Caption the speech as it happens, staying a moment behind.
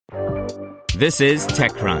This is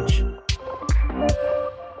TechCrunch.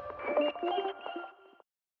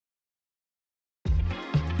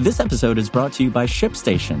 This episode is brought to you by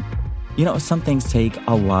ShipStation. You know, some things take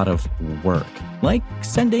a lot of work, like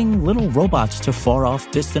sending little robots to far-off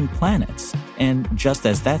distant planets. And just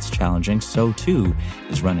as that's challenging, so too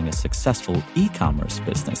is running a successful e-commerce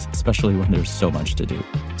business, especially when there's so much to do.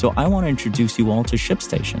 So I want to introduce you all to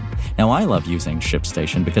ShipStation. Now, I love using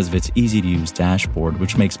ShipStation because of its easy-to-use dashboard,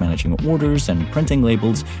 which makes managing orders and printing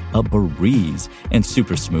labels a breeze and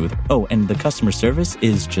super smooth. Oh, and the customer service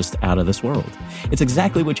is just out of this world. It's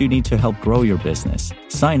exactly what you need to help grow your business.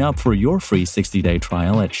 Sign up for your free 60-day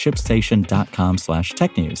trial at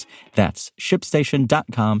shipstation.com/technews. That's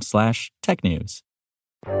shipstation.com/technews.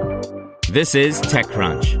 This is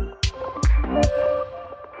TechCrunch.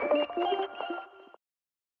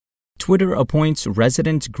 Twitter appoints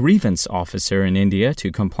resident grievance officer in India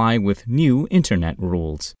to comply with new internet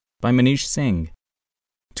rules. By Manish Singh.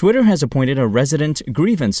 Twitter has appointed a resident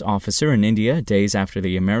grievance officer in India days after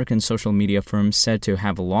the American social media firm said to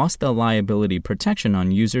have lost the liability protection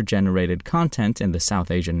on user-generated content in the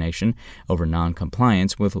South Asian nation over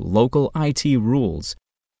non-compliance with local IT rules.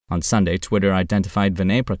 On Sunday, Twitter identified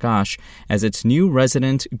Vinay Prakash as its new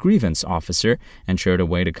resident grievance officer and shared a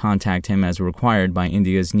way to contact him as required by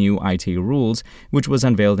India's new IT rules, which was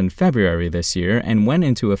unveiled in February this year and went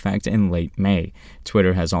into effect in late May.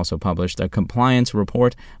 Twitter has also published a compliance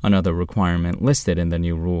report, another requirement listed in the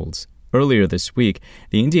new rules. Earlier this week,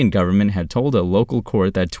 the Indian government had told a local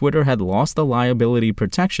court that Twitter had lost the liability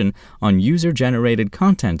protection on user-generated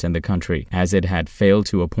content in the country, as it had failed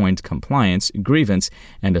to appoint compliance, grievance,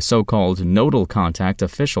 and a so-called nodal contact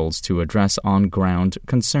officials to address on-ground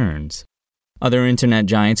concerns. Other internet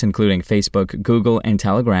giants, including Facebook, Google, and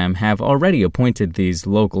Telegram, have already appointed these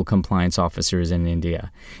local compliance officers in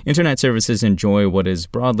India. Internet services enjoy what is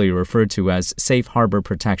broadly referred to as safe harbor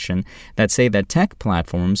protection that say that tech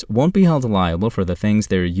platforms won't be held liable for the things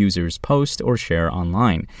their users post or share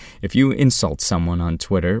online. If you insult someone on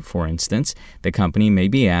Twitter, for instance, the company may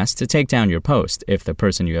be asked to take down your post if the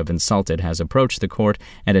person you have insulted has approached the court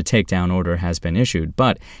and a takedown order has been issued,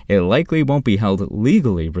 but it likely won't be held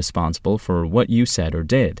legally responsible for what you said or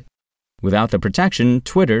did. Without the protection,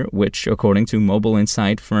 Twitter, which according to mobile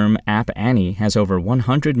insight firm App Annie has over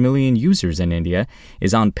 100 million users in India,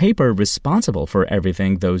 is on paper responsible for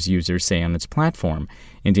everything those users say on its platform.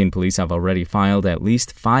 Indian police have already filed at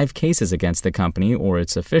least 5 cases against the company or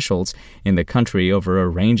its officials in the country over a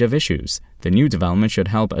range of issues. The new development should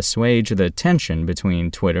help assuage the tension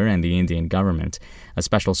between Twitter and the Indian government. A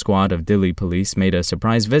special squad of Delhi police made a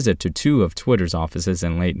surprise visit to 2 of Twitter's offices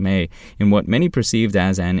in late May in what many perceived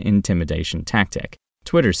as an intimidation tactic.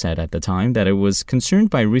 Twitter said at the time that it was concerned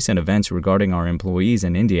by recent events regarding our employees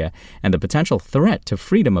in India and the potential threat to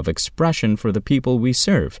freedom of expression for the people we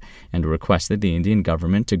serve, and requested the Indian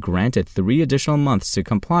government to grant it 3 additional months to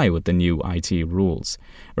comply with the new IT rules.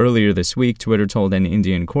 Earlier this week, Twitter told an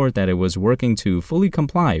Indian court that it was working to fully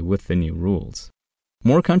comply with the new rules.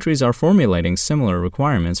 More countries are formulating similar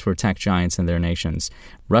requirements for tech giants in their nations.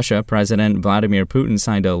 Russia President Vladimir Putin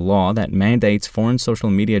signed a law that mandates foreign social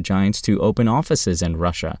media giants to open offices in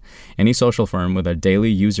Russia. Any social firm with a daily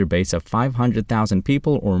user base of 500,000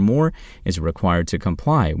 people or more is required to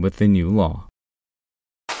comply with the new law.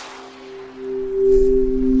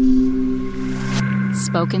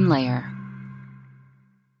 Spoken Layer.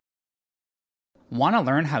 Want to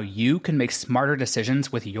learn how you can make smarter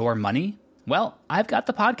decisions with your money? Well, I've got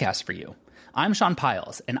the podcast for you. I'm Sean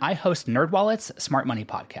Piles, and I host NerdWallet's Smart Money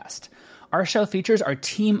Podcast. Our show features our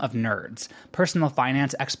team of nerds, personal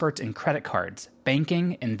finance experts in credit cards,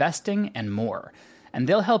 banking, investing, and more. And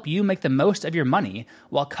they'll help you make the most of your money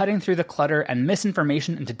while cutting through the clutter and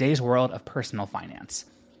misinformation in today's world of personal finance.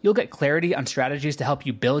 You'll get clarity on strategies to help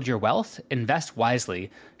you build your wealth, invest wisely,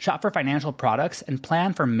 shop for financial products, and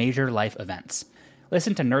plan for major life events.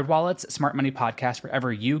 Listen to NerdWallet's Smart Money Podcast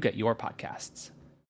wherever you get your podcasts.